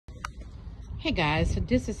Hey guys, so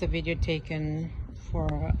this is a video taken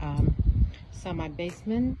for semi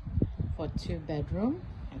basement for 2-bedroom.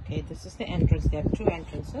 Okay, this is the entrance. They have 2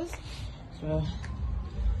 entrances. So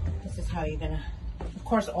this is how you're gonna, of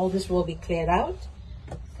course all this will be cleared out.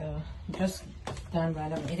 So just done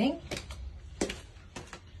renovating.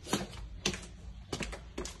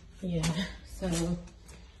 Yeah, so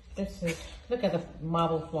this is, look at the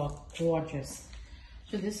marble floor, gorgeous.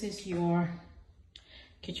 So this is your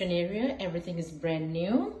kitchen area. Everything is brand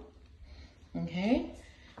new. Okay,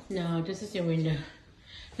 now this is your window.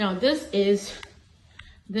 Now this is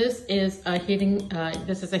a heating,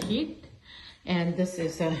 this is a heat, and this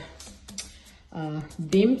is a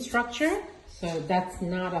beam structure, so that's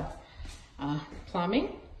not a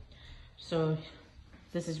plumbing. So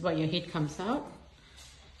this is what your heat comes out.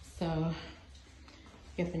 So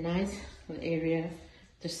you have a nice little area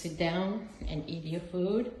to sit down and eat your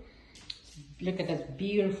food. Look at that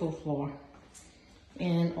beautiful floor.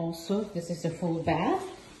 And also this is a full bath.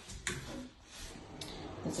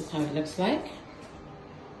 This is how it looks like.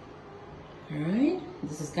 All right,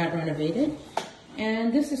 this is got renovated.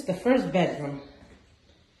 And this is the first bedroom.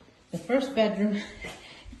 The first bedroom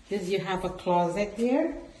is, you have a closet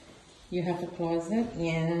here. You have a closet,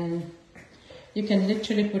 and you can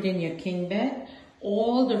literally put in your king bed.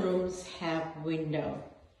 All the rooms have window.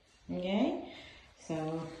 Okay,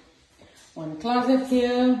 so 1 closet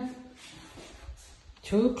here,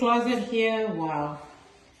 2 closet here. Wow.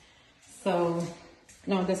 So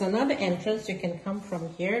now there's another entrance. You can come from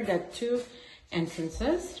here. There are 2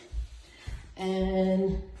 entrances,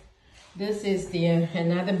 and this is the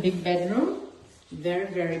another big bedroom.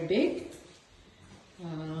 Very big.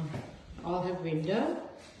 All have window.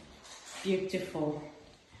 Beautiful.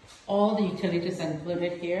 All the utilities are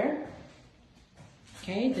included here.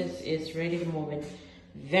 Okay, this is ready to move in.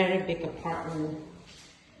 Very big apartment.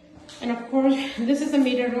 And of course, this is a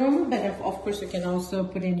meter room, but of course you can also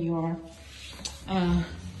put in your, you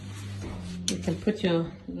can put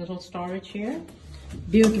your little storage here.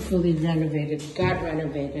 Beautifully renovated, got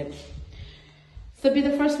renovated. So be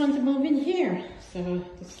the first one to move in here. So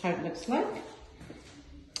this is how it looks like.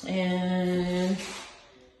 And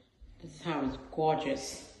this is how it's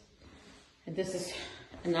gorgeous. And this is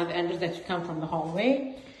another entrance that you come from the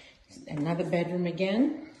hallway. Another bedroom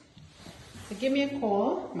again. So give me a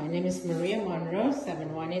call. My name is Maria Monroe,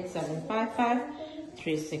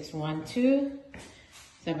 718-755-3612.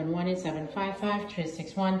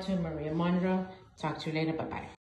 718-755-3612, Maria Monroe. Talk to you later. Bye-bye.